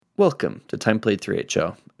Welcome to Time Played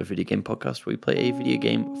 3HR, a video game podcast where we play a video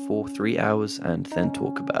game for 3 hours and then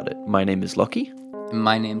talk about it. My name is Lockie.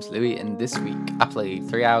 My name's Louis, and this week I played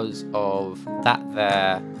 3 hours of that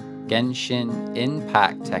there Genshin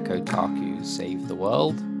Impact Tekotaku Save the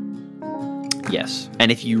World. Yes,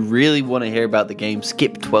 and if you really want to hear about the game,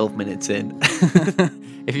 skip 12 minutes in.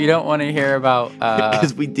 If you don't want to hear about...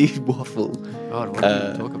 Because we do waffle. God, what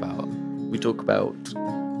do we talk about? We talk about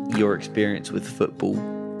your experience with football.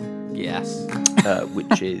 Yes.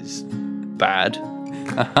 Which is bad.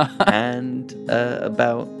 And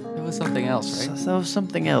about... It was something else, right? That was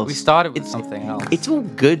something else. We started with something else. It's all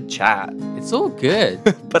good chat. It's all good.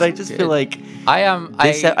 But I just feel like...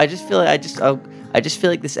 I just feel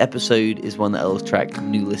like this episode is one that will attract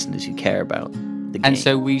new listeners who care about the game. And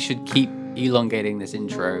so we should keep elongating this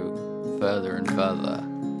intro further and further.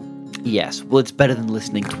 Yes, well, it's better than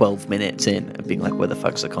listening 12 minutes in and being like, "Where the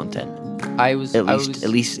fuck's the content?" At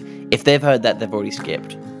least, if they've heard that, they've already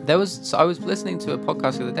skipped. I was listening to a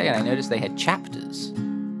podcast the other day, and I noticed they had chapters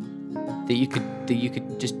that you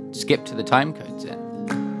could just skip to the time codes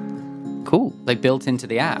in. Cool, like built into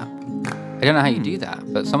the app. I don't know how you do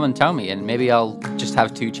that, but someone tell me, and maybe I'll just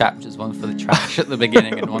have two chapters, one for the trash at the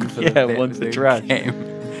beginning and one for the trash game.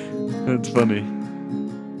 That's funny.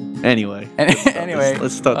 Anyway,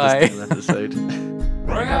 let's start this damn episode.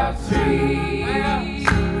 I got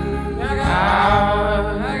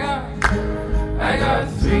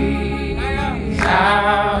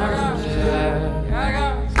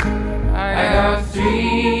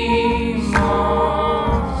three more.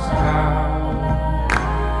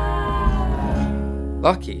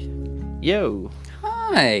 Lucky. Yo.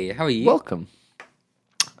 Hi, how are you? Welcome.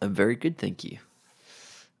 I'm very good, thank you.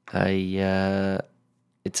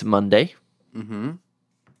 It's a Monday. Mm-hmm.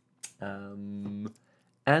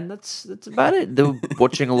 And that's about it. They're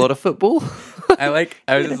watching a lot of football. I was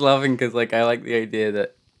just laughing because I like the idea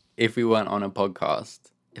that if we weren't on a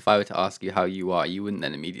podcast, if I were to ask you how you are, you wouldn't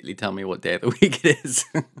then immediately tell me what day of the week it is.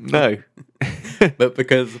 No. But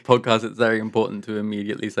because the podcast, it's very important to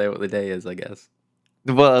immediately say what the day is, I guess.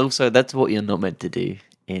 Well, also, that's what you're not meant to do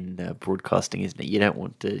in broadcasting, isn't it? You don't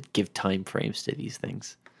want to give time frames to these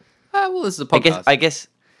things. Well, this is a podcast. I guess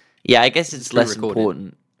it's less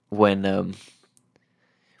important when...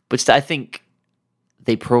 But I think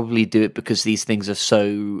they probably do it because these things are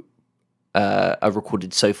are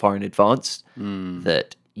recorded so far in advance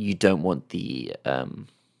that you don't want the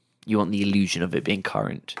you want the illusion of it being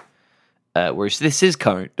current. Whereas this is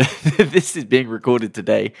current. This is being recorded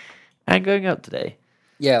today and going out today.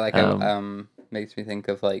 Yeah, makes me think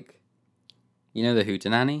of the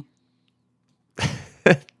Hootenanny?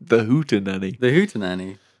 The Hootenanny. The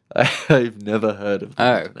Hootenanny. I've never heard of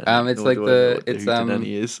that. It's like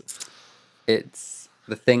it's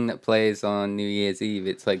the thing that plays on New Year's Eve.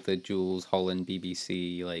 It's like the Jules Holland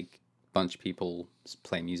BBC bunch of people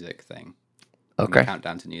play music thing. Okay.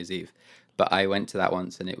 Countdown to New Year's Eve. But I went to that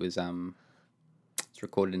once and it was it's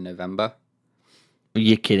recorded in November.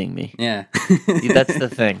 You're kidding me. Yeah. That's the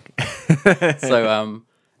thing. So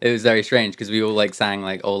it was very strange because we all sang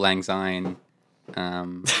Auld Lang Syne.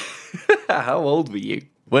 How old were you?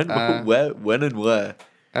 When, when and where?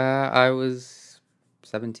 I was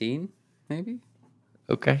 17, maybe.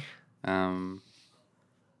 Okay.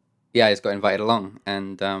 Yeah, I just got invited along,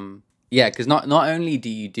 and because not only do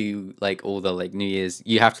you do all the New Year's,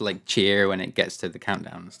 you have to cheer when it gets to the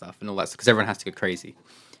countdown and stuff and all that stuff because everyone has to go crazy.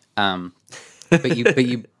 But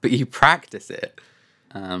you practice it.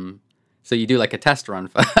 So you do a test run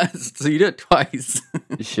first. So you do it twice.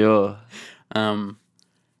 Sure. Yeah,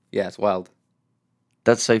 it's wild.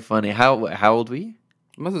 That's so funny. How old were you?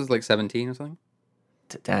 I was 17 or something.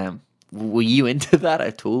 Damn. Were you into that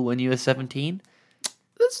at all when you were 17?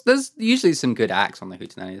 There's usually some good acts on the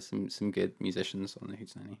Hootenanny. Some good musicians on the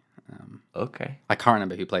Hootenanny. Okay. I can't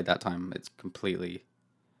remember who played that time. It's completely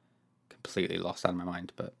lost out of my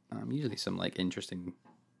mind. But usually some interesting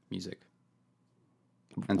music.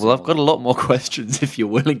 Well, I've got a lot more questions if you're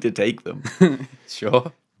willing to take them.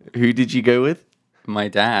 Sure. Who did you go with? My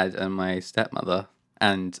dad and my stepmother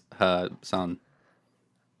and her son.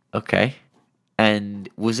 Okay. And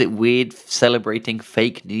was it weird celebrating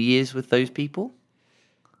fake New Year's with those people?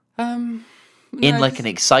 In an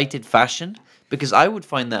excited fashion? Because I would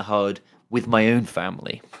find that hard with my own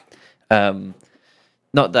family.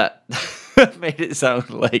 Not that made it sound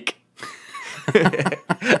like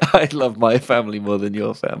I love my family more than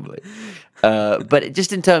your family. But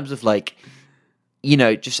just in terms of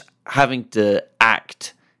just having to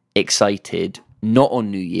act excited, not on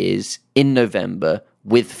New Year's, in November,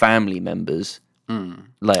 with family members. I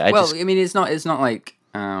mean, it's not like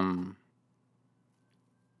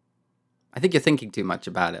I think you're thinking too much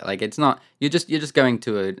about it. Like it's not. You're just going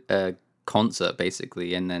to a concert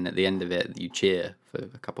basically, and then at the end of it, you cheer for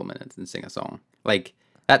a couple minutes and sing a song. Like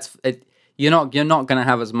that's it. You're not gonna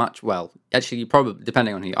have as much. Well, actually, you probably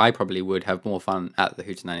depending on who. I probably would have more fun at the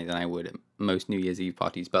Hootenanny than I would at most New Year's Eve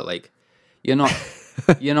parties. But like, you're not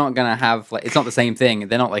gonna have like. It's not the same thing.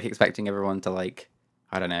 They're not like expecting everyone to like.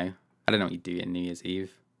 I don't know what you do in New Year's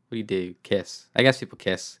Eve. What do you do? Kiss. I guess people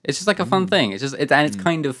kiss. It's just like a fun thing. It's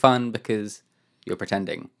kind of fun because you're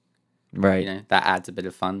pretending. Right. You know, that adds a bit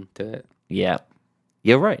of fun to it. Yeah.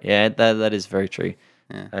 You're right. Yeah, that is very true.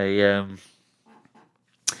 Yeah. I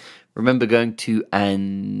remember going to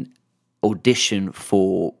an audition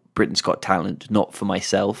for Britain's Got Talent, not for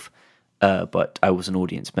myself, but I was an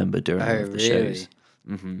audience member during one of the shows.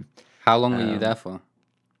 Mm-hmm. How long were you there for?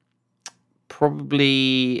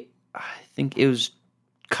 Probably, I think it was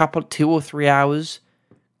 2 or 3 hours,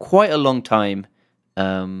 quite a long time,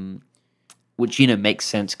 which makes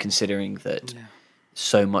sense considering that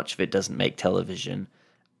so much of it doesn't make television,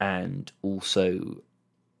 and also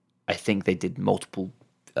I think they did multiple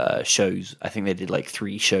shows. I think they did like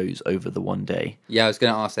 3 shows over the one day. Yeah, I was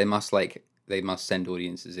going to ask. They must send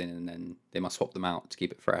audiences in, and then they must swap them out to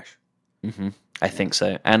keep it fresh. Mm-hmm. I think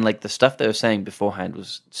so. And like the stuff they were saying beforehand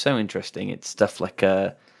was so interesting. It's stuff like,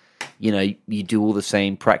 you do all the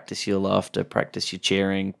same, practice your laughter, practice your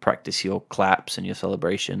cheering, practice your claps and your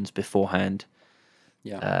celebrations beforehand.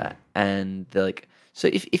 Yeah. And they're like, so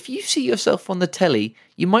if you see yourself on the telly,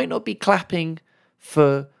 you might not be clapping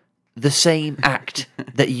for the same act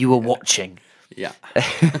that you were watching. Yeah.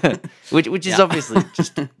 which is obviously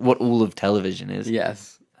just what all of television is.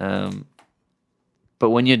 Yes. But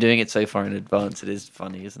when you're doing it so far in advance, it is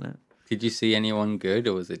funny, isn't it? Did you see anyone good,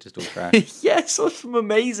 or was it just all trash? Yes, saw some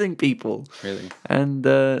amazing people. Really? And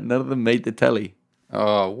none of them made the telly.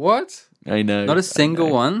 Oh, what? I know. Not a single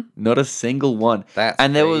one? Not a single one.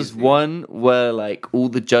 That's there was crazy. one where like all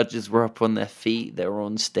the judges were up on their feet. They were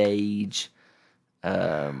on stage.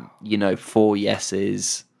 4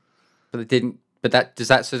 yeses. But it didn't. But does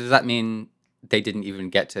that mean they didn't even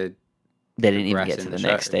get to? They didn't even progress get to in the the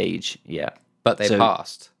next show? stage. Yeah. But they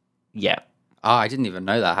passed. Yeah. Oh, I didn't even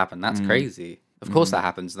know that happened. That's crazy. Of course that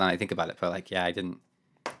happens. Then I think about it, but like, yeah, I didn't.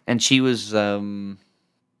 And she was in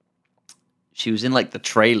like the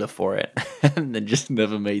trailer for it, and then just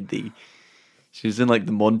never made the. She was in like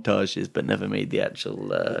the montages, but never made the actual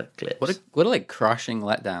clips. What a like crushing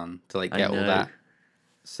letdown to like get all know. that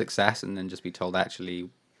success and then just be told actually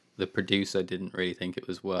the producer didn't really think it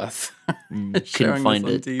was worth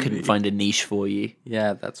couldn't find a niche for you.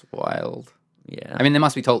 Yeah, that's wild. Yeah. I mean, they're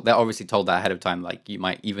obviously told that ahead of time, like you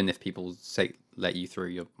might, even if people say let you through,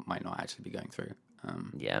 you might not actually be going through.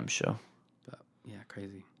 Yeah, I'm sure. But yeah,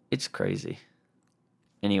 crazy. It's crazy.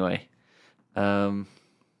 Anyway, But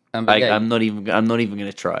yeah, I'm not even going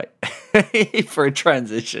to try for a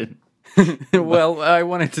transition. well, I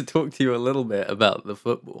wanted to talk to you a little bit about the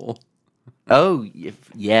football. Oh,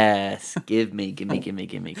 yes. Give me. Just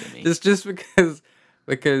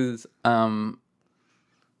because I'm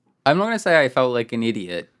not going to say I felt like an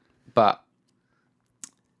idiot, but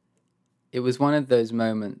it was one of those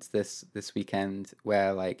moments this weekend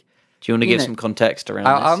where like. Do you want to give some context around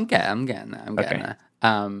this? I'm getting there. I'm getting there.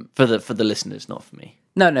 For the listeners, not for me.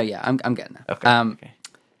 No, yeah, I'm getting there. Okay. Okay.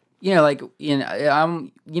 We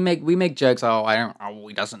make jokes.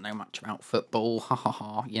 He doesn't know much about football. Ha ha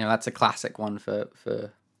ha. That's a classic one for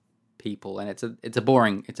people, and it's a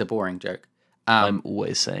boring joke. I'm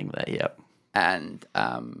always saying that. Yep. And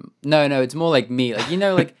no, it's more like me.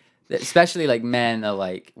 Like especially like men are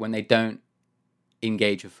like when they don't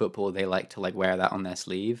engage with football, they like to like wear that on their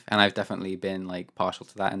sleeve, and I've definitely been like partial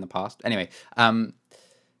to that in the past. Anyway,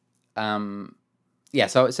 yeah,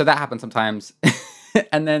 so that happens sometimes.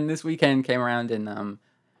 And then this weekend came around and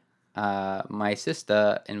my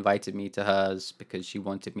sister invited me to hers because she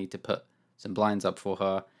wanted me to put some blinds up for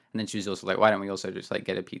her. And then she was also like, why don't we also just like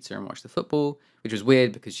get a pizza and watch the football? Which was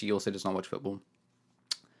weird because she also does not watch football.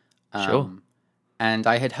 Sure. And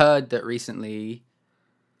I had heard that recently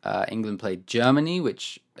England played Germany,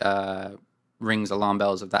 which rings alarm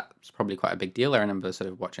bells of that's probably quite a big deal. I remember sort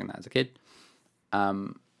of watching that as a kid.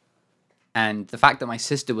 And the fact that my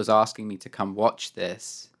sister was asking me to come watch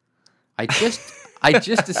this, I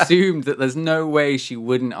just assumed that there's no way she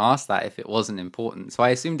wouldn't ask that if it wasn't important. So I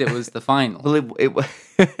assumed it was the final. Well,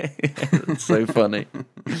 it's so funny.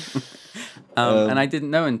 And I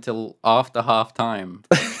didn't know until after half time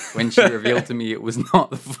when she revealed to me it was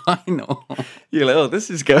not the final. You're like, oh, this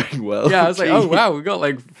is going well. Yeah, I was like, oh wow, we got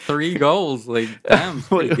like 3 goals. Like, damn, it's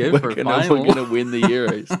pretty good for a final. We're gonna win the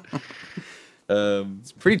Euros.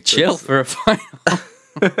 It's pretty chill for a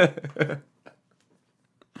final.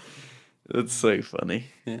 That's so funny.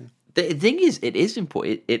 Yeah. The thing is, it is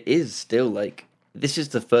important. It is still like this is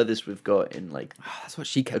the furthest we've got in like That's what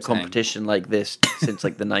she a kept saying. competition like this since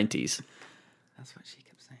like the 90s. That's what she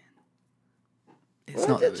kept saying. It's Well,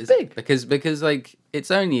 not that's though, is it? big. Because like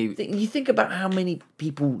it's only. You think about how many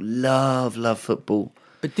people love football.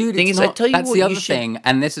 But dude, Thing it's is, I not. tell you That's what, the you other should- thing,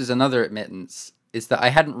 and this is another admittance, is that I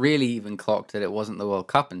hadn't really even clocked that it wasn't the World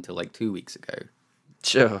Cup until like 2 weeks ago.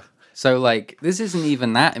 Sure. So like this isn't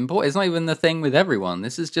even that important. It's not even the thing with everyone.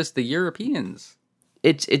 This is just the Europeans.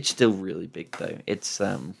 It's still really big though. It's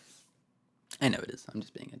I know it is. I'm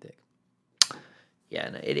just being a dick. yeah,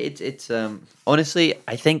 no, it's honestly,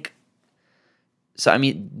 I think so. I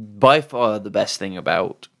mean, by far the best thing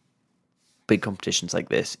about big competitions like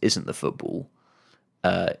this isn't the football.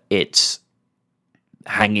 It's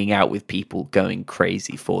hanging out with people, going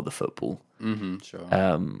crazy for the football. Mm-hmm.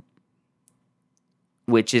 Sure.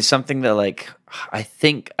 Which is something that like I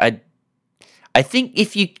think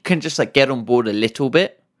if you can just like get on board a little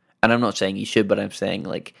bit, and I'm not saying you should, but I'm saying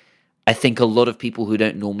like I think a lot of people who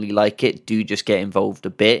don't normally like it do just get involved a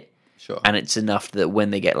bit, Sure. and it's enough that when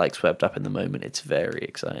they get like swept up in the moment, it's very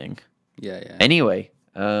exciting. Yeah. Anyway,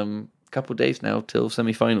 couple days now till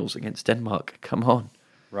semi-finals against Denmark. Come on,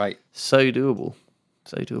 Right. so doable.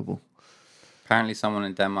 Apparently, someone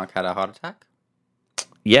in Denmark had a heart attack.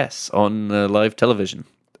 Yes, on live television.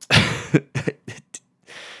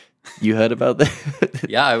 You heard about that?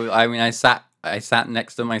 Yeah. I mean, I sat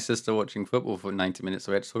next to my sister watching football for 90 minutes.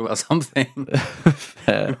 So we had to talk about something.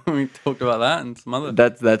 We talked about that and some other.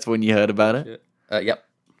 That's when you heard about it. Yep.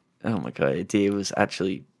 Oh my god, it was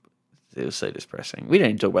so depressing. We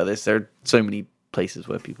don't talk about this. There are so many places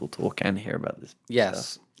where people talk and hear about this.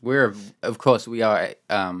 Yes, stuff. of course we are.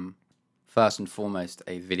 First and foremost,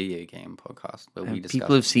 a video game podcast where we discuss.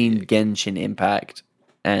 People have seen Genshin Impact,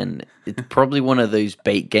 and it's probably one of those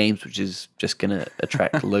bait games which is just going to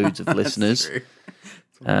attract loads of listeners. True.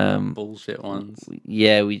 It's one of the bullshit ones.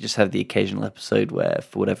 Yeah, we just have the occasional episode where,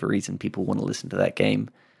 for whatever reason, people want to listen to that game.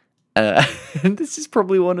 And this is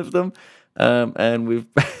probably one of them. And we've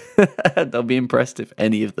I'll be impressed if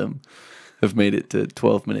any of them have made it to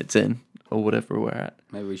 12 minutes in or whatever we're at.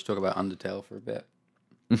 Maybe we should talk about Undertale for a bit.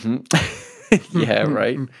 Yeah,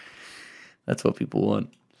 right. That's what people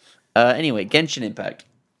want. Anyway, Genshin Impact.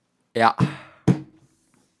 Yeah.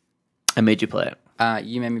 I made you play it.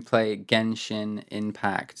 You made me play Genshin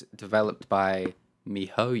Impact, developed by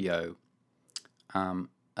MiHoYo. And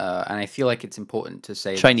I feel like it's important to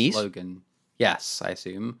say Chinese? the slogan. Yes, I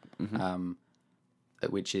assume.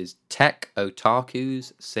 Which is Tech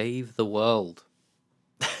Otakus Save the World.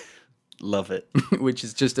 Love it. Which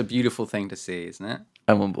is just a beautiful thing to see, isn't it?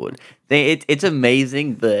 I'm on board. It's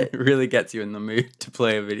amazing that... It really gets you in the mood to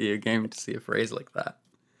play a video game to see a phrase like that.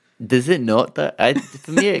 Does it not?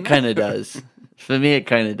 For me, it kind of does. For me, it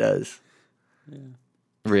kind of does. Yeah.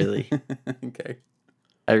 Really. Okay.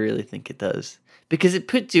 I really think it does. Because it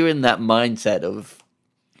puts you in that mindset of,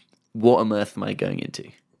 what on earth am I going into?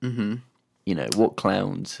 Mm-hmm. You know, what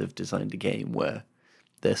clowns have designed a game where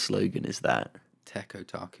their slogan is that? Tech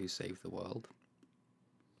Otaku Save the World.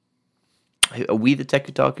 Are we the Tech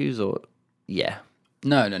Otakus or... Yeah.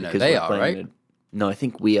 No. Because They we're are, playing right? No, I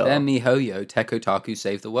think we are. They're MiHoYo, Tech Otaku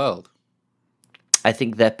Save the World. I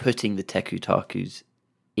think they're putting the Tech Otakus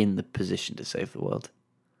in the position to save the world.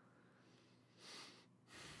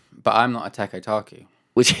 But I'm not a Tech Otaku.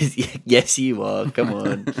 Which is... Yes, you are. Come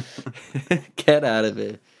on. Get out of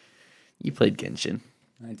it. You played Genshin.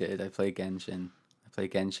 I did. I played Genshin. I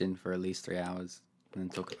played Genshin for at least 3 hours and then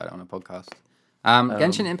talk about it on a podcast.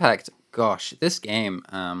 Genshin Impact. Gosh, this game.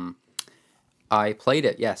 I played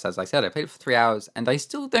it. Yes, as I said, I played it for 3 hours, and I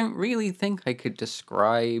still don't really think I could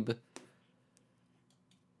describe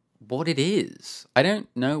what it is. I don't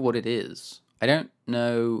know what it is. I don't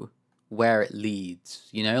know where it leads.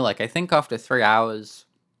 You know, like I think after 3 hours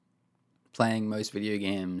playing most video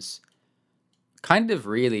games, kind of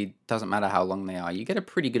really doesn't matter how long they are. You get a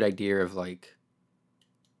pretty good idea of like,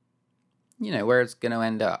 you know, where it's going to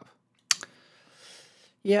end up.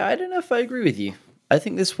 Yeah, I don't know if I agree with you. I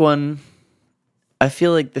think this one, I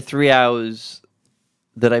feel like the 3 hours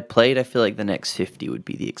that I played, I feel like the next 50 would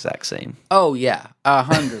be the exact same. Oh yeah,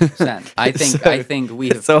 100%. I think we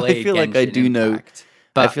have so played I feel like I Genshin do know. Impact,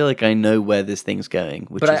 but I feel like I know where this thing's going,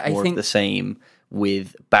 which is I more think of the same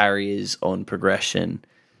with barriers on progression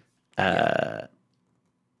that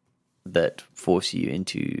force you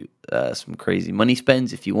into some crazy money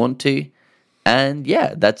spends if you want to, and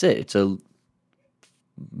yeah, that's it. It's a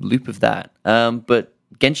loop of that. But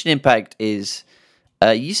Genshin Impact is.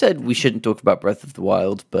 You said we shouldn't talk about Breath of the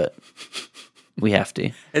Wild, but we have to.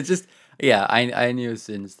 it's just Yeah, I knew as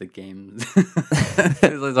soon as the game. As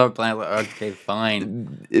soon as I started playing, I was like, okay,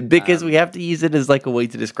 fine. Because we have to use it as like a way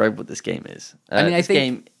to describe what this game is. I mean, I this think-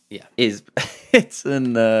 game yeah. is it's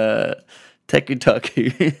an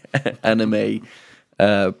Tekutaku anime,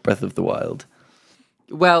 Breath of the Wild.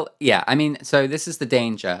 Well, yeah, I mean, so this is the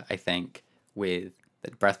danger, I think, with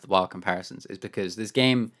the Breath of the Wild comparisons, is because this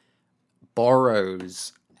game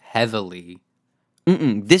borrows heavily.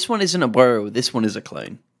 This one isn't a borrow. This one is a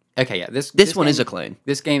clone. Okay, yeah, this One game, is a clone.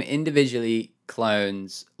 This game individually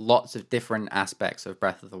clones lots of different aspects of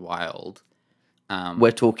Breath of the Wild.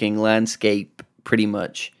 We're talking landscape, pretty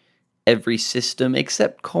much every system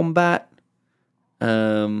except combat.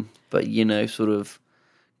 But sort of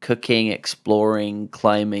cooking, exploring,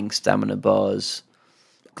 climbing, stamina bars,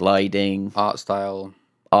 gliding, Art style,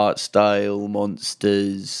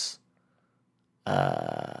 monsters,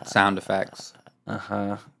 sound effects.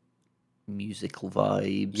 musical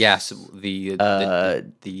vibes. Yes,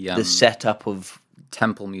 the setup of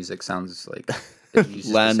temple music sounds like it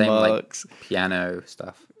uses landmarks, the same, like, piano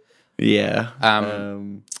stuff. Yeah.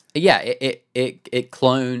 Yeah, it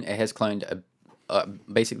has cloned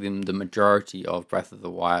basically the majority of Breath of the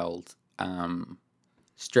Wild,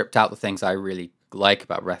 stripped out the things I really like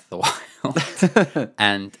about Breath of the Wild,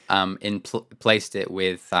 and placed it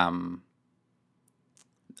with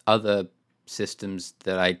other systems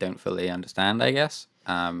that I don't fully understand, I guess.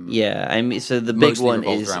 Yeah, I mean, so the big one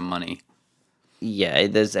is around money. Yeah,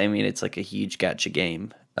 it's like a huge gacha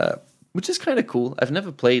game, which is kind of cool. I've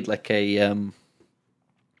never played like a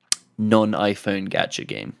non-iPhone gacha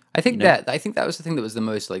game. I think that was the thing that was the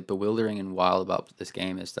most like bewildering and wild about this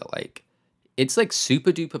game, is that like it's like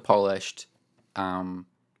super duper polished.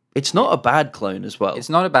 It's not a bad clone as well. It's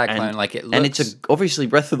not a bad clone. Like it looks, and it's obviously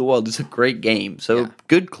Breath of the Wild is a great game. So a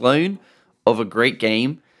good clone of a great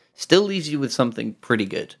game still leaves you with something pretty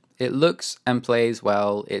good. It looks and plays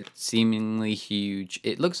well. It's seemingly huge.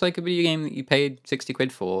 It looks like a video game that you paid 60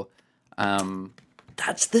 quid for.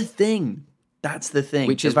 That's the thing.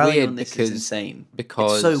 Which is value weird on this because is insane.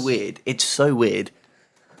 because it's so weird. It's so weird.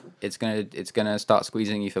 It's gonna start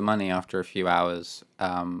squeezing you for money after a few hours.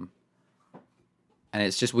 And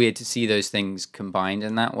it's just weird to see those things combined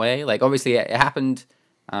in that way. Like obviously it happened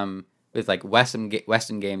with like Western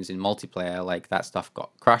games in multiplayer. Like that stuff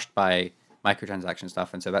got crushed by microtransaction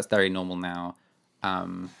stuff, and so that's very normal now.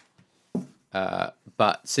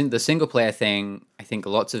 But the single player thing, I think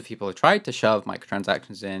lots of people have tried to shove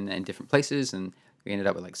microtransactions in different places, and we ended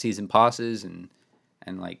up with like season passes, and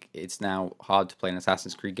like it's now hard to play an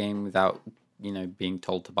Assassin's Creed game without being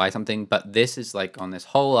told to buy something. But this is like on this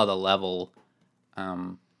whole other level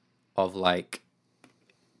of like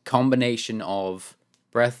combination of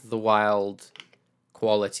Breath of the Wild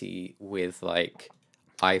quality with like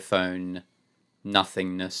iPhone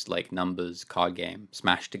nothingness, like numbers card game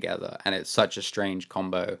smashed together, and it's such a strange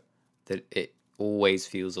combo that it always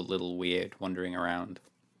feels a little weird wandering around.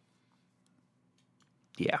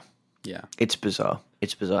 Yeah. It's bizarre,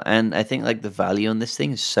 and I think like the value on this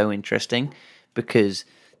thing is so interesting because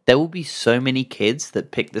there will be so many kids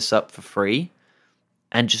that pick this up for free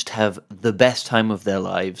and just have the best time of their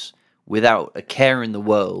lives without a care in the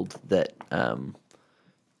world that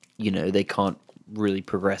they can't really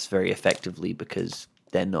progress very effectively because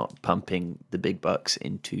they're not pumping the big bucks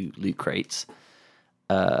into loot crates.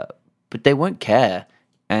 But they won't care,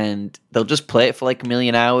 and they'll just play it for like a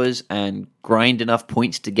million hours and grind enough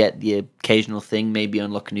points to get the occasional thing, maybe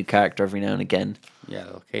unlock a new character every now and again. Yeah,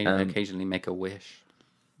 they'll occasionally make a wish.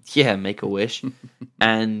 Yeah, make a wish.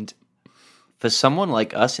 And for someone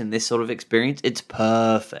like us in this sort of experience, it's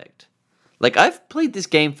perfect. Like, I've played this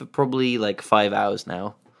game for probably like 5 hours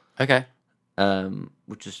now. Okay.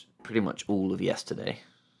 Which is pretty much all of yesterday.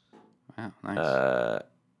 Wow, nice.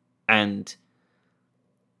 And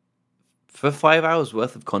for 5 hours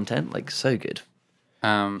worth of content, like, so good.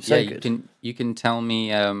 Good. You can tell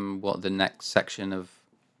me what the next section of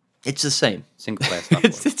it's the same single player stuff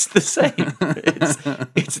was. It's the same.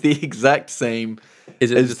 It's the exact same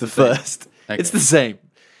as the first. Okay. It's the same.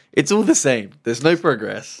 It's all the same. There's no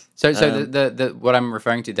progress. So the what I'm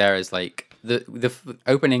referring to there is like the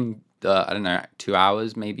opening. I don't know, 2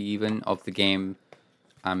 hours maybe even of the game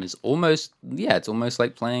is almost it's almost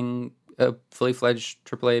like playing a fully fledged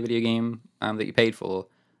AAA video game that you paid for.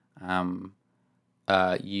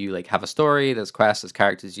 You like have a story, there's quests, there's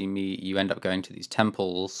characters you meet, you end up going to these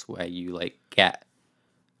temples where you like get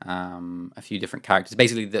a few different characters.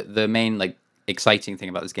 Basically the main like exciting thing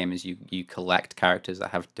about this game is you collect characters that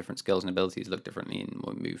have different skills and abilities, look differently, and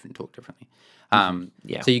move and talk differently.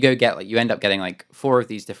 So you end up getting like 4 of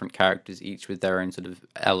these different characters, each with their own sort of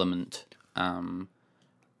element.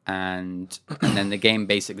 and then the game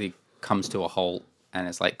basically comes to a halt, and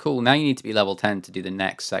it's like, cool, now you need to be level 10 to do the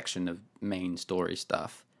next section of main story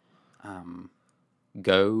stuff.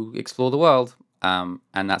 Go explore the world. And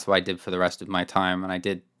that's what I did for the rest of my time, and I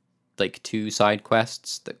did like 2 side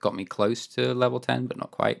quests that got me close to level 10, but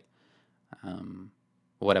not quite.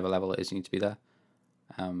 Whatever level it is you need to be there.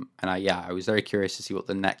 And I was very curious to see what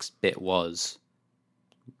the next bit was,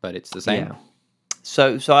 but it's the same. Yeah.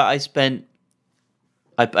 So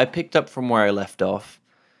I picked up from where I left off.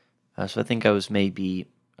 So I think I was maybe,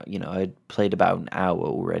 I'd played about an hour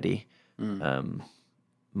already,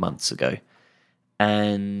 months ago,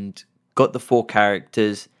 and got the 4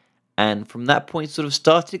 characters. And from that point, sort of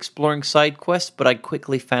started exploring side quests, but I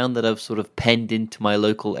quickly found that I've sort of penned into my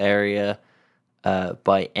local area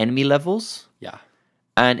by enemy levels. Yeah.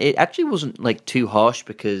 And it actually wasn't like too harsh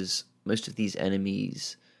because most of these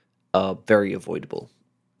enemies are very avoidable.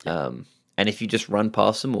 And if you just run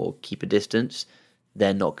past them or keep a distance,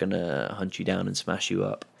 they're not going to hunt you down and smash you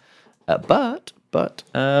up. But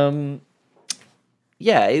it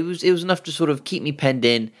was enough to sort of keep me penned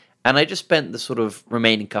in. And I just spent the sort of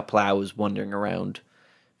remaining couple hours wandering around,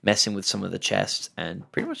 messing with some of the chests,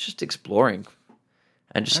 and pretty much just exploring.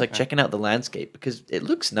 And just like checking out the landscape, because it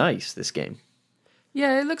looks nice, this game.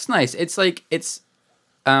 Yeah, it looks nice. It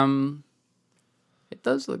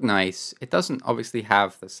does look nice. It doesn't obviously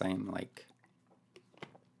have the same like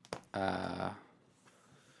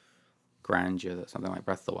grandeur that something like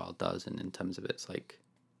Breath of the Wild does, and in terms of its like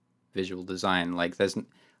visual design. Like there's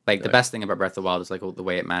like the best thing about Breath of the Wild is like all the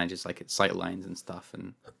way it manages like its sight lines and stuff,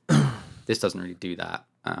 and this doesn't really do that.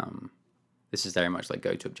 This is very much like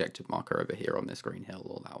go to objective marker over here on this green hill,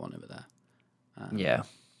 or that one over there. Yeah.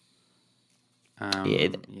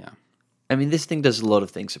 Yeah. I mean, this thing does a lot of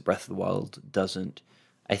things that Breath of the Wild doesn't.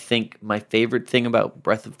 I think my favorite thing about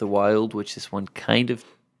Breath of the Wild, which this one kind of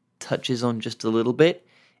touches on just a little bit,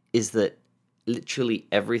 is that literally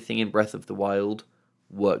everything in Breath of the Wild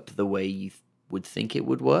worked the way you would think it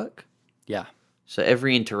would work. Yeah. So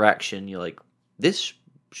every interaction, you're like, this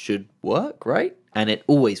should work, right? And it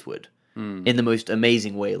always would. In the most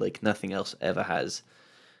amazing way, like nothing else ever has.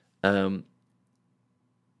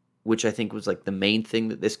 Which I think was like the main thing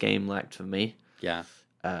that this game lacked for me. Yeah.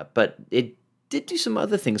 But it did do some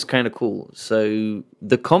other things kind of cool. So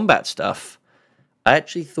the combat stuff, I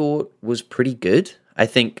actually thought was pretty good. I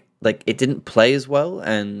think like it didn't play as well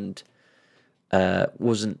and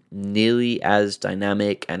wasn't nearly as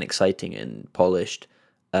dynamic and exciting and polished.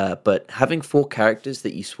 But having 4 characters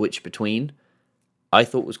that you switch between, I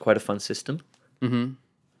thought was quite a fun system. Mm-hmm.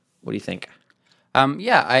 What do you think? I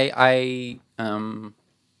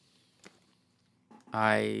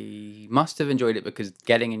must have enjoyed it because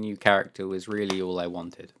getting a new character was really all I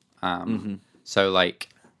wanted. So like,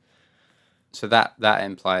 so that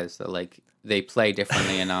implies that like they play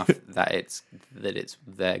differently enough that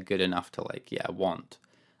they're good enough to like want.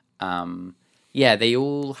 They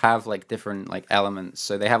all have like different like elements.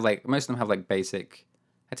 So they have like most of them have like basic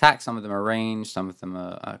attacks. Some of them are ranged. Some of them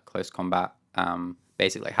are close combat.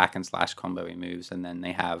 Basic like hack and slash combo moves, and then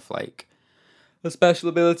they have like a special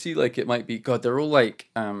ability, like it might be they're all like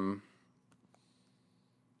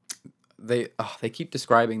they keep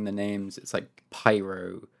describing the names. It's like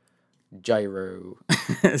Pyro, Gyro,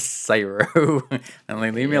 Cyro, and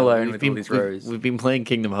like leave me alone with all these rows. We've been playing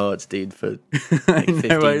Kingdom Hearts, dude, for like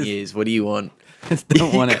 15 years. What do you want? Just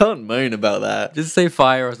don't want you can't moan about that. Just say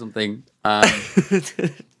fire or something.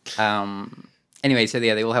 Anyway, so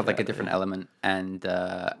yeah, they all have like a different element, and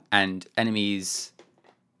enemies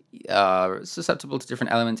are susceptible to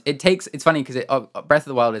different elements. It's funny because Breath of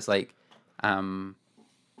the Wild is like one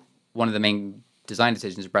of the main design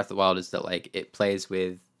decisions of Breath of the Wild is that like it plays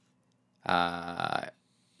with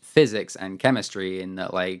physics and chemistry, in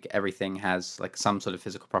that like everything has like some sort of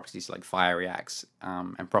physical properties, like fire reacts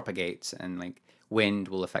and propagates, and like wind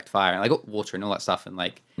will affect fire, and like water and all that stuff, and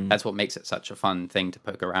like that's what makes it such a fun thing to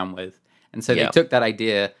poke around with. And so they took that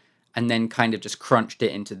idea and then kind of just crunched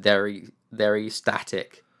it into very, very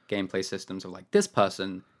static gameplay systems of like, this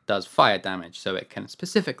person does fire damage, so it can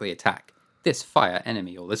specifically attack this fire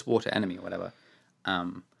enemy or this water enemy or whatever.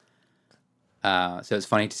 So it's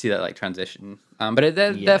funny to see that like transition. But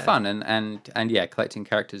they're fun, and yeah, collecting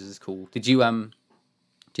characters is cool. Did you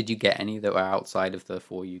get any that were outside of the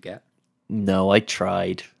 4 you get? No, I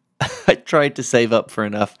tried. I tried to save up for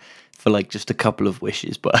enough for like just a couple of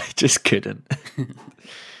wishes, but I just couldn't. And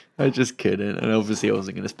obviously I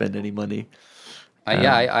wasn't going to spend any money.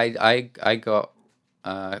 I got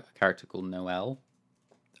a character called Noelle.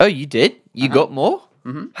 Oh, you did? You got more?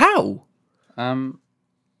 Mm-hmm. How?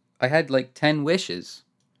 I had like 10 wishes.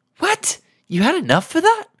 What? You had enough for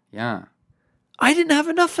that? Yeah. I didn't have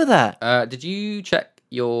enough of that. Did you check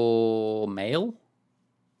your mail?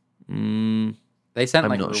 Mm, They sent I'm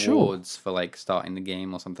like not sure. rewards for like starting the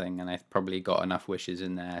game or something, and I probably got enough wishes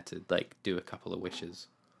in there to like do a couple of wishes.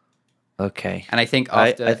 okay. And I think I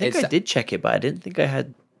after think I did check it, but I didn't think I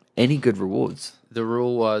had any good rewards. the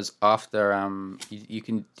rule was after you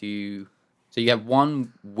can do, so you have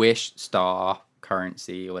one wish star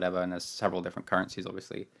currency or whatever, and there's several different currencies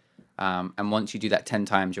obviously. And once you do that 10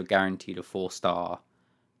 times, you're guaranteed a 4-star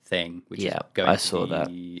thing, which is Yeah, going I to saw that.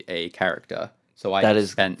 be a character. So I That just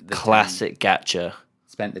is spent the classic gacha.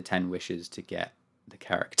 spent the 10 wishes to get the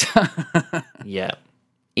character. Yeah.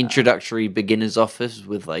 Introductory beginner's office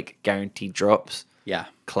with like guaranteed drops. Yeah,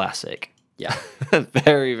 Classic. yeah.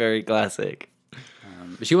 Very, very classic.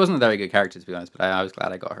 But she wasn't a very good character to be honest, but I was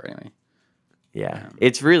glad I got her anyway. Yeah.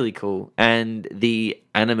 It's really cool. And the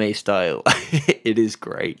anime style, it is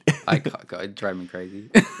great. It drive me crazy.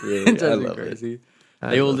 Yeah, It drives I me love it. crazy.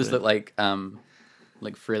 I They all love just it. look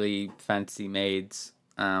like frilly fantasy maids,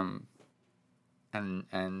 and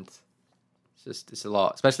it's a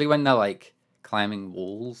lot, especially when they're like climbing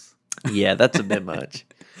walls. Yeah, that's a bit much.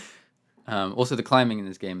 Also, the climbing in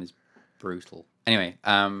this game is brutal. Anyway,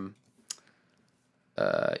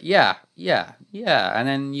 yeah, and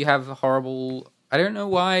then you have horrible. I don't know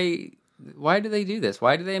why. Why do they do this?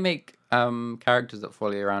 Why do they make characters that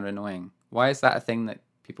follow you around annoying? Why is that a thing that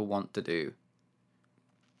people want to do?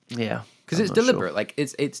 Yeah. Because I'm it's not sure. deliberate. Like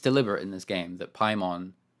it's deliberate in this game that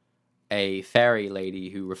Paimon, a fairy lady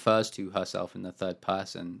who refers to herself in the third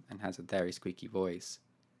person and has a very squeaky voice,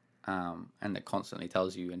 and that constantly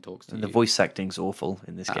tells you and talks to And you. the voice acting's awful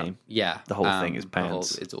in this game. Yeah, The whole thing is the whole-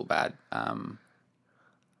 pants. it's all bad.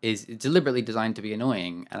 Is deliberately designed to be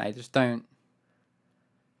annoying, and I just don't.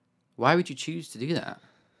 Why would you choose to do that?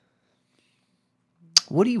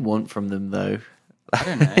 What do you want from them, though? I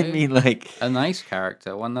don't know. I mean, like, A nice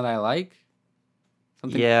character, one that I like.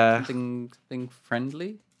 Yeah. something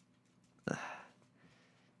friendly.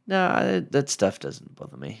 no, that stuff doesn't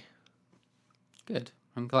bother me. Good.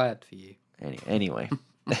 I'm glad for you. Anyway.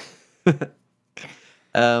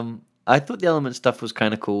 I thought the element stuff was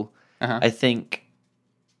kind of cool. Uh-huh. I think,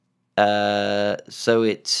 so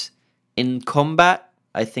it's in combat,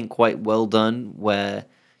 I think quite well done, where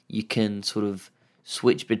you can sort of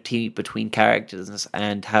switch between characters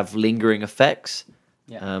and have lingering effects.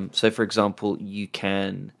 Yeah. So, for example, you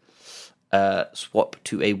can swap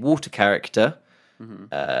to a water character,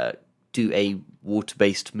 do a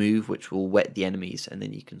water-based move which will wet the enemies, and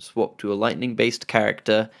then you can swap to a lightning-based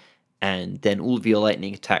character, and then all of your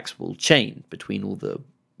lightning attacks will chain between all the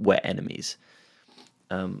wet enemies.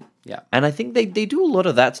 Yeah. And I think they do a lot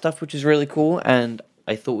of that stuff, which is really cool, and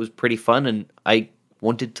I thought was pretty fun, and I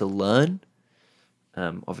wanted to learn.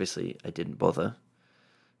 Obviously, I didn't bother.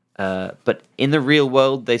 But in the real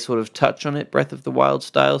world, they sort of touch on it, Breath of the Wild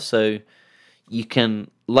style, so you can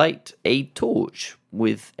light a torch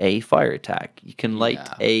with a fire attack. You can light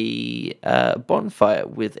a bonfire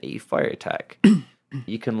with a fire attack.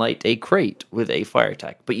 You can light a crate with a fire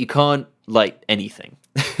attack, but you can't light anything.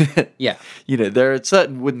 Yeah. You know, there are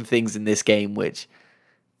certain wooden things in this game which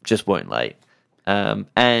just won't light.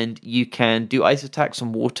 And you can do ice attacks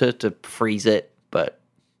on water to freeze it, but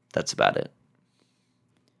that's about it.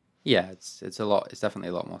 Yeah, it's definitely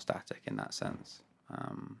a lot more static in that sense.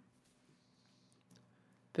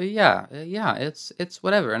 But yeah, it's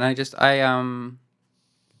whatever. And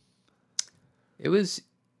it was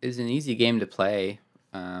an easy game to play.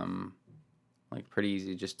 Like pretty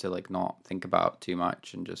easy just to like not think about too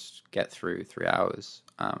much and just get through 3 hours.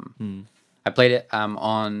 I played it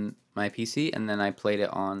on my PC, and then I played it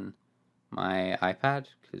on my iPad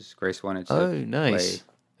because Grace wanted to Oh, nice.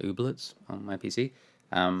 play Ooblets on my PC.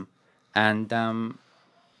 And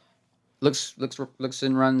looks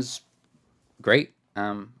and runs great.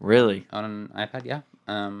 Really? On an iPad, yeah.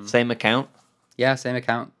 Same account? Yeah, same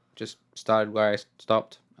account. Just started where I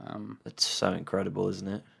stopped. That's so incredible, isn't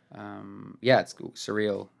it? Yeah, it's cool,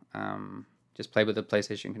 surreal. Just play with the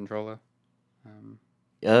PlayStation controller.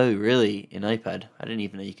 Oh, really? In iPad? I didn't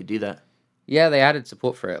even know you could do that. Yeah, they added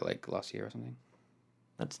support for it like last year or something.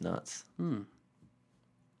 That's nuts.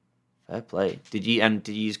 Fair play. Did you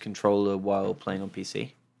use controller while playing on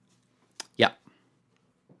PC? Yeah.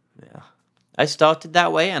 Yeah. I started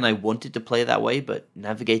that way and I wanted to play that way, but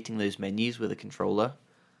navigating those menus with a controller.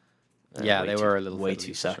 Yeah, they were a little way fiddly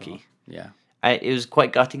too for sucky. sure. Yeah. It was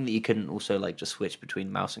quite gutting that you couldn't also like just switch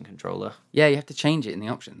between mouse and controller. Yeah, you have to change it in the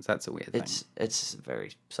options. That's a weird thing. It's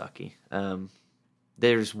very sucky.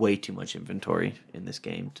 There's way too much inventory in this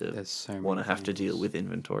game to There's so many want to have to deal things. with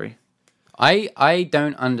inventory. I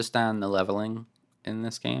don't understand the leveling in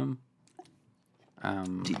this game.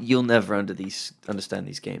 You'll never understand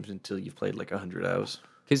these games until you've played like 100 hours.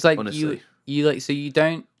 Because like honestly. you like so you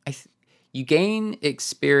don't you gain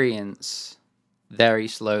experience very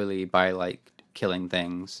slowly by like killing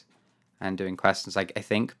things and doing quests, like I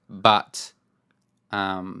think, but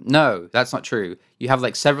no, that's not true. You have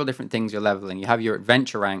like several different things you're leveling. You have your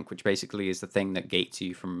adventure rank, which basically is the thing that gates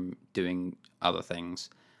you from doing other things.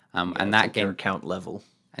 And that like game your account level.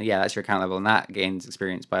 And yeah, that's your account level, and that gains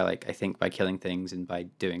experience by like I think by killing things and by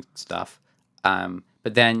doing stuff.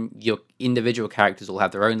 But then your individual characters will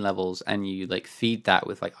have their own levels, and you like feed that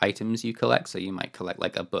with like items you collect. So you might collect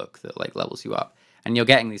like a book that like levels you up, and you're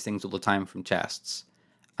getting these things all the time from chests.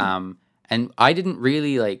 And I didn't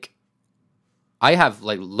really like. I have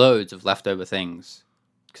like loads of leftover things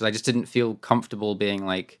because I just didn't feel comfortable being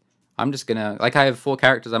like I'm just gonna like I have 4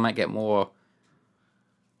 characters. I might get more.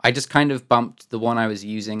 I just kind of bumped the one I was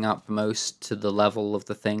using up most to the level of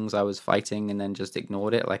the things I was fighting and then just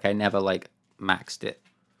ignored it. Like I never like maxed it.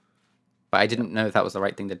 But I didn't know if that was the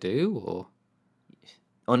right thing to do or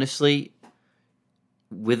honestly,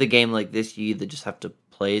 with a game like this, you either just have to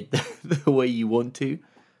play it the way you want to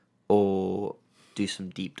or do some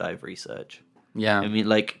deep dive research. yeah. I mean,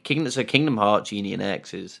 like Kingdom Hearts Union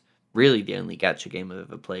X is really the only gacha game I've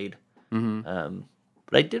ever played. Mm-hmm.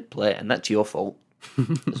 But I did play it, and that's your fault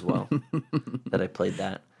as well that I played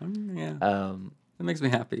that. Yeah. That makes me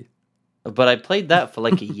happy. But I played that for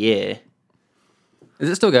like a year. Is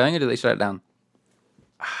it still going or did they shut it down?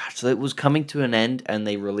 So it was coming to an end, and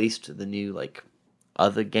they released the new like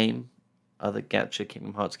other gacha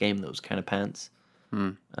Kingdom Hearts game that was kind of pants.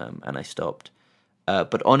 And I stopped.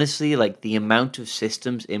 But honestly, like the amount of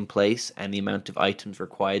systems in place and the amount of items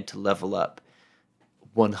required to level up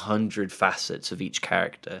 100 facets of each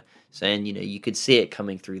character. So, and you could see it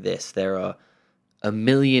coming through this. There are a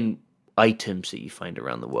million items that you find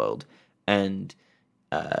around the world, and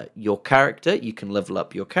your character, you can level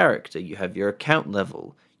up your character. You have your account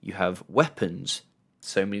level. You have weapons,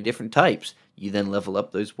 so many different types. You then level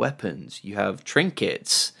up those weapons. You have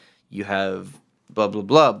trinkets. You have blah blah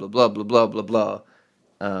blah blah blah blah blah blah blah.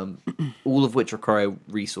 All of which require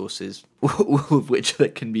resources, all of which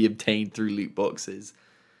that can be obtained through loot boxes.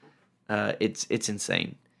 It's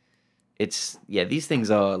insane. These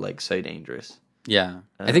things are like so dangerous. Yeah.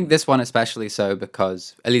 I think this one especially so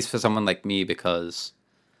because, at least for someone like me, because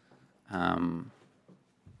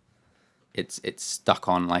it's stuck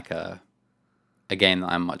on like a game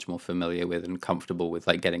that I'm much more familiar with and comfortable with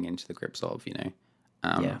like getting into the grips of,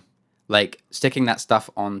 Like sticking that stuff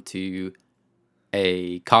onto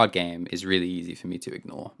a card game is really easy for me to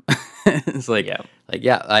ignore. It's like, I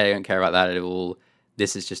don't care about that at all.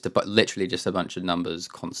 This is just literally just a bunch of numbers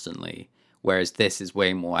constantly. Whereas this is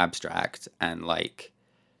way more abstract and like,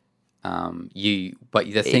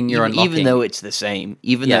 the thing you're unlocking, even though it's the same,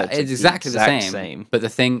 though it's exactly the same. But the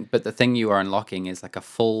thing you are unlocking is like a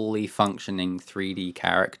fully functioning 3D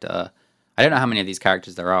character. I don't know how many of these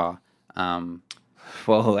characters there are.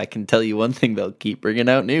 Well, I can tell you one thing: they'll keep bringing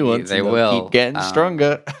out new ones. They will keep getting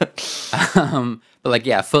stronger. But like,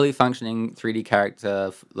 yeah, fully functioning 3D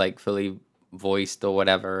character, like fully voiced or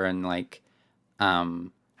whatever, and like,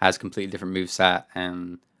 has completely different moveset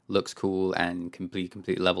and looks cool and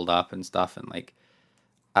completely leveled up and stuff. And like,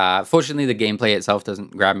 fortunately, the gameplay itself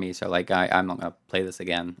doesn't grab me, so like, I'm not gonna play this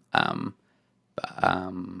again.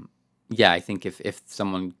 Yeah, I think if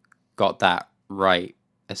someone got that right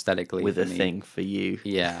aesthetically with for a me, thing for you,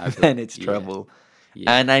 then it's trouble.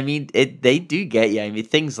 Yeah. And I mean, they do get you. I mean,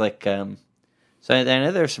 things like so I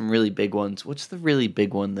know there are some really big ones. What's the really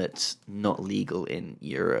big one that's not legal in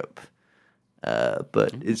Europe,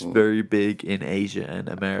 but it's very big in Asia and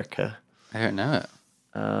America? I don't know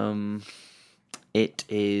it. It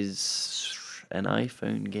is an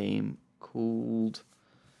iPhone game called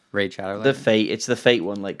Raid Shadow. The Fate. It's the Fate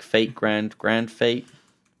one, like Fate Grand Fate.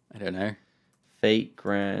 I don't know. Fate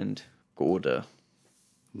Grand Order.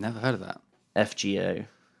 Never heard of that. FGO.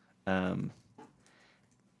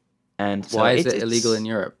 And so why is it illegal in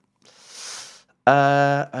Europe?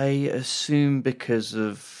 I assume because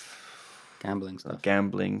of Gambling stuff.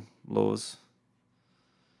 Gambling laws.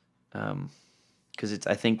 Because it's,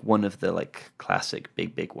 I think, one of the like classic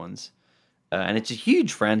big ones, and it's a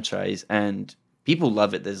huge franchise, and people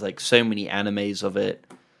love it. There's like so many animes of it,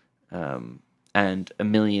 and a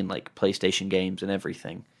million like PlayStation games and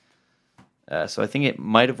everything. So I think it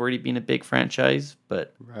might have already been a big franchise,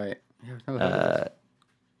 but right.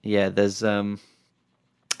 Yeah, there's I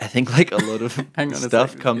think like a lot of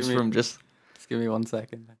stuff comes from just give me 1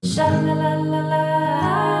 second. Sorry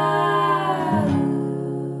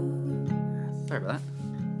Sorry about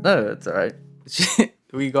that. No, it's all right.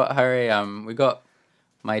 we got her we got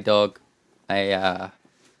my dog a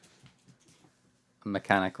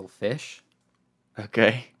mechanical fish.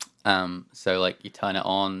 Okay. So like you turn it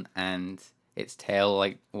on and its tail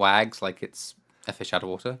like wags like it's a fish out of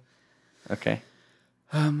water. Okay.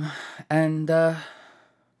 And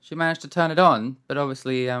she managed to turn it on, but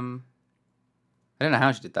obviously I don't know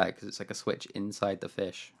how she did that because it's like a switch inside the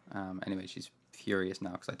fish. Anyway, she's furious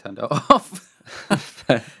now because I turned it off.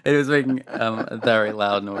 It was making a very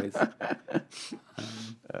loud noise.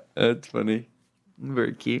 That's funny.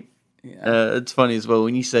 Very cute. Yeah. It's funny as well.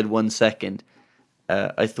 When you said 1 second,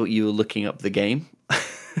 I thought you were looking up the game.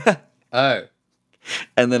 Oh.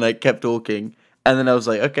 And then I kept talking. And then I was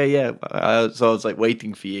like, okay, yeah. So I was like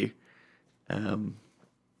waiting for you. And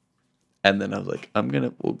then I was like, I'm going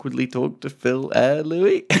to awkwardly talk to Phil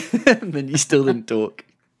Louis. And then you still didn't talk.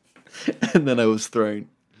 And then I was thrown.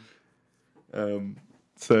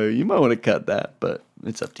 So you might want to cut that, but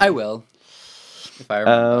it's up to you. I will. If I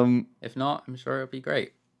remember. If not, I'm sure it'll be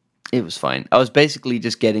great. It was fine. I was basically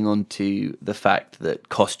just getting onto the fact that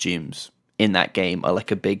costumes in that game are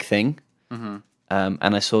like a big thing. Mm-hmm.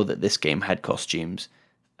 And I saw that this game had costumes,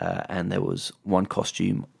 and there was one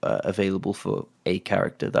costume available for a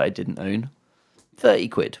character that I didn't own. 30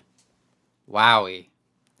 quid. Wowie.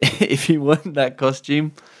 If you want that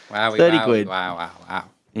costume, Wowie, 30 wowie, quid. Wow.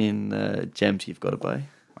 In gems you've got to buy.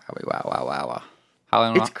 Wowie, wow. How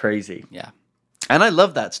long? It's crazy. Yeah. And I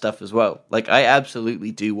love that stuff as well. Like, I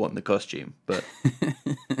absolutely do want the costume, but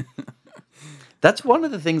that's one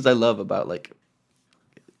of the things I love about, like,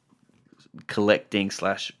 collecting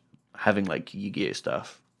 / having, like, Yu-Gi-Oh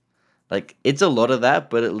stuff. Like, it's a lot of that,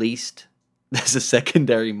 but at least there's a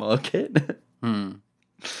secondary market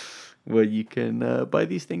where you can buy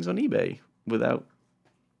these things on eBay without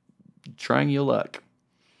trying your luck.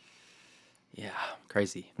 Yeah,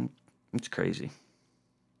 crazy. It's crazy.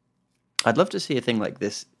 I'd love to see a thing like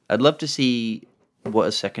this. I'd love to see what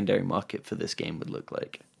a secondary market for this game would look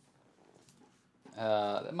like.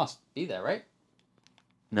 That must be there, right?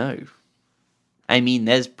 No. I mean,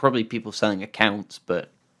 there's probably people selling accounts,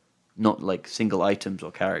 but not like single items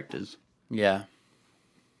or characters Yeah.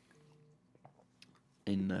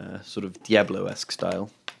 in sort of Diablo-esque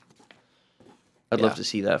style. I'd Yeah. love to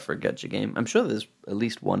see that for a gacha game. I'm sure there's at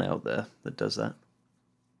least one out there that does that.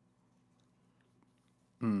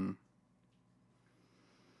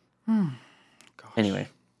 Gosh. Anyway,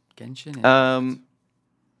 Genshin.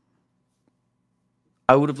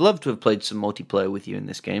 I would have loved to have played some multiplayer with you in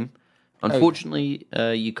this game. Unfortunately,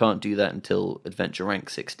 you can't do that until Adventure Rank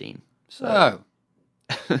 16. So,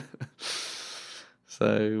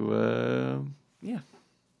 yeah.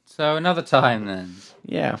 So another time then.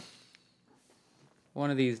 Yeah.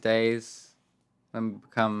 One of these days, when we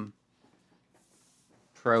become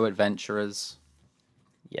pro adventurers.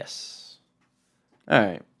 Yes. All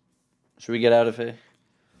right. Should we get out of here?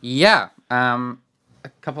 Yeah. A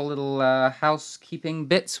couple little housekeeping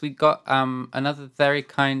bits. We got another very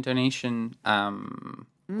kind donation.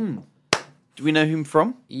 Do we know whom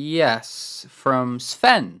from? Yes, from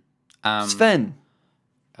Sven. Sven.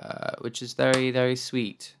 Which is very, very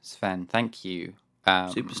sweet. Sven, thank you.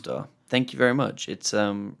 Superstar. Thank you very much. It's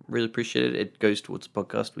really appreciated. It goes towards the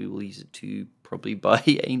podcast. We will use it to probably buy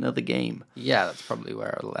another game. Yeah, that's probably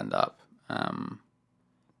where it'll end up.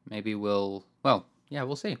 Maybe we'll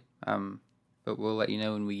see. But we'll let you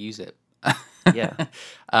know when we use it. Yeah.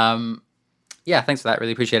 Yeah, thanks for that.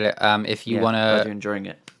 Really appreciate it. If you want glad you're to enjoying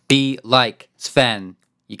it. be like Sven,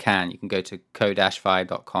 you can. You can go to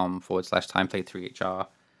ko-fi.com/timeplaythreehr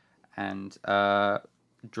and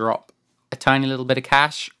drop a tiny little bit of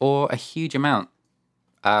cash or a huge amount.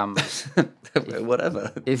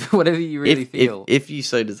 Whatever. If whatever you really feel. If you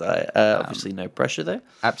so desire. Obviously, no pressure though.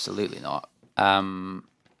 Absolutely not.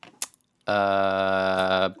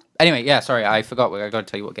 Anyway, yeah, sorry, I forgot. I got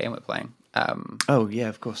to tell you what game we're playing. Oh yeah,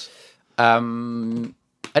 of course.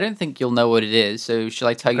 I don't think you'll know what it is. So shall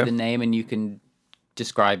I tell you the name and you can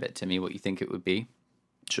describe it to me? What you think it would be?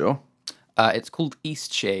 Sure. It's called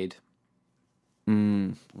Eastshade.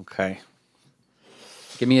 Okay.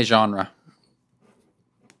 Give me a genre.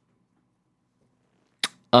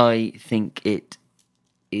 I think it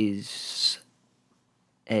is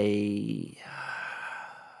a.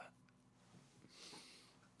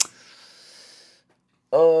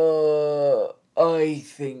 I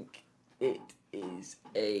think it is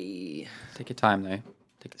a Take your time, though.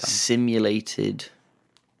 Take your time. simulated.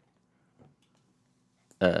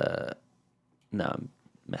 No, I'm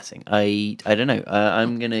messing. I don't know.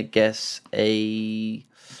 I'm gonna guess a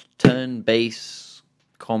turn-based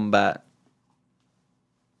combat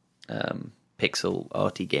pixel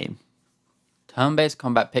arty game. Turn-based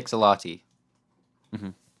combat pixelati.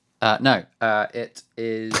 No, it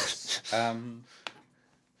is. I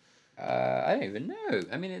don't even know.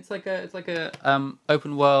 I mean, it's like a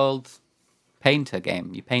open world painter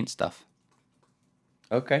game. You paint stuff.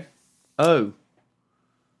 Okay. Oh.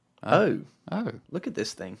 Oh, Look at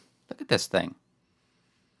this thing. look at this thing.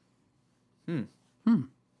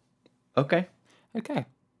 Okay. Okay.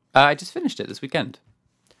 I just finished it this weekend.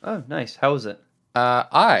 Oh, nice. How was it?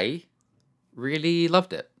 I really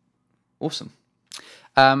loved it. Awesome.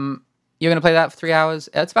 You're going to play that for 3 hours.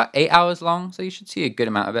 It's about 8 hours long, so you should see a good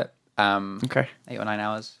amount of it. Okay. 8 or 9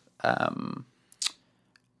 hours.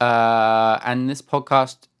 And this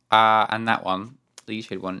podcast and that one, the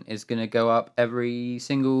YouTube one, is going to go up every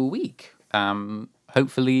single week.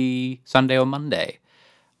 Hopefully Sunday or Monday.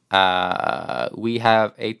 We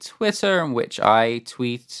have a Twitter in which I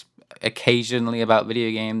tweet occasionally about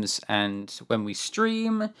video games and when we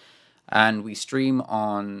stream. And we stream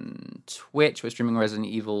on Twitch. We're streaming Resident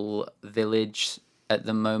Evil Village at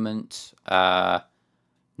the moment.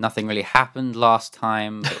 Nothing really happened last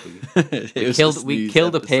time. But we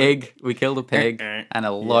killed a pig. We killed a pig and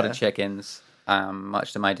a lot of chickens.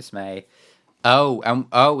 Much to my dismay. We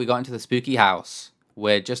got into the spooky house.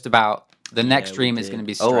 We're just about. The next stream is going to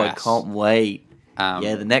be stress. Oh, I can't wait.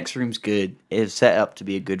 The next room's good. It's set up to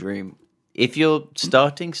be a good room. If you're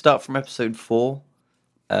start from episode 4.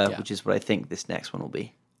 Which is what I think this next one will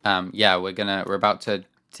be. We're about to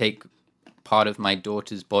take part of my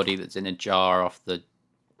daughter's body that's in a jar off the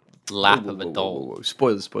lap of a doll. Whoa.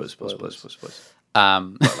 Spoilers.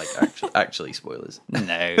 Actually spoilers.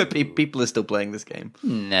 No. People are still playing this game.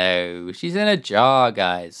 No, she's in a jar,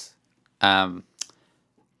 guys. That's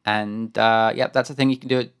a thing you can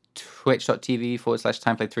do at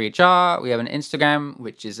twitch.tv/timeplay3hr. We have an Instagram,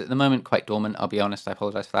 which is at the moment quite dormant. I'll be honest. I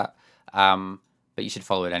apologize for that. But you should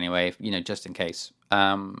follow it anyway, just in case.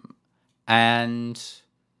 Ko-Fi.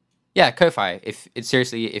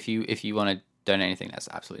 If you want to donate anything, that's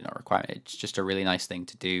absolutely not a requirement. It's just a really nice thing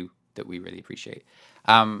to do that we really appreciate.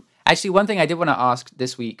 Actually, one thing I did want to ask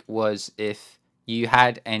this week was if you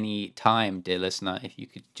had any time, dear listener, if you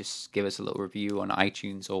could just give us a little review on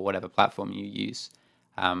iTunes or whatever platform you use.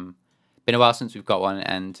 Been a while since we've got one,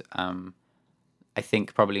 and I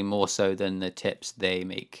think probably more so than the tips, they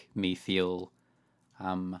make me feel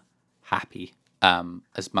happy.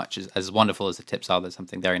 As much as wonderful as the tips are, there's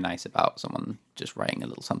something very nice about someone just writing a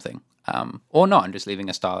little something, or not, and just leaving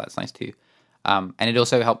a star. That's nice too. And it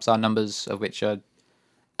also helps our numbers, of which are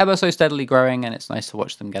ever so steadily growing, and it's nice to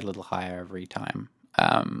watch them get a little higher every time.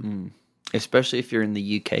 Especially if you're in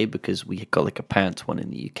the UK, because we got like a pants one in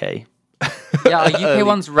the UK. Yeah, our UK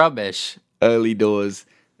one's rubbish. Early doors.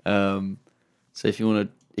 So if you're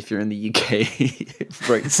in the UK,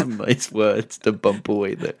 write some nice words to bump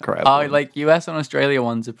away that crap. Like US and Australia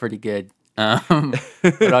ones are pretty good.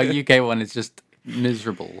 But our UK one is just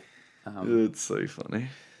miserable. It's so funny.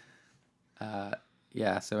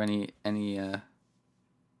 So any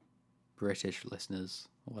British listeners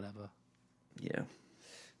or whatever. Yeah.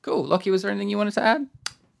 Cool. Lockie, was there anything you wanted to add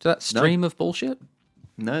to that stream of bullshit?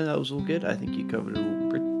 No, that was all good. I think you covered it all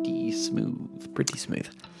pretty smooth.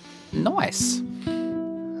 Nice.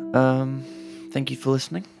 Thank you for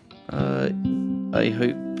listening. I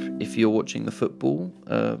hope if you're watching the football,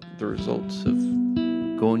 the results have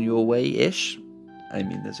gone your way-ish. I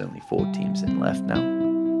mean, there's only 4 teams in left now.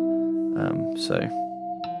 So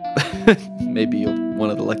maybe you're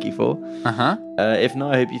one of the lucky 4. If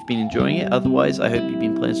not, I hope you've been enjoying it. Otherwise, I hope you've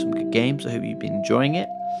been playing some good games. I hope you've been enjoying it.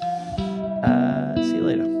 See you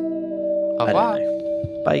later. Au revoir.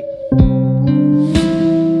 Bye.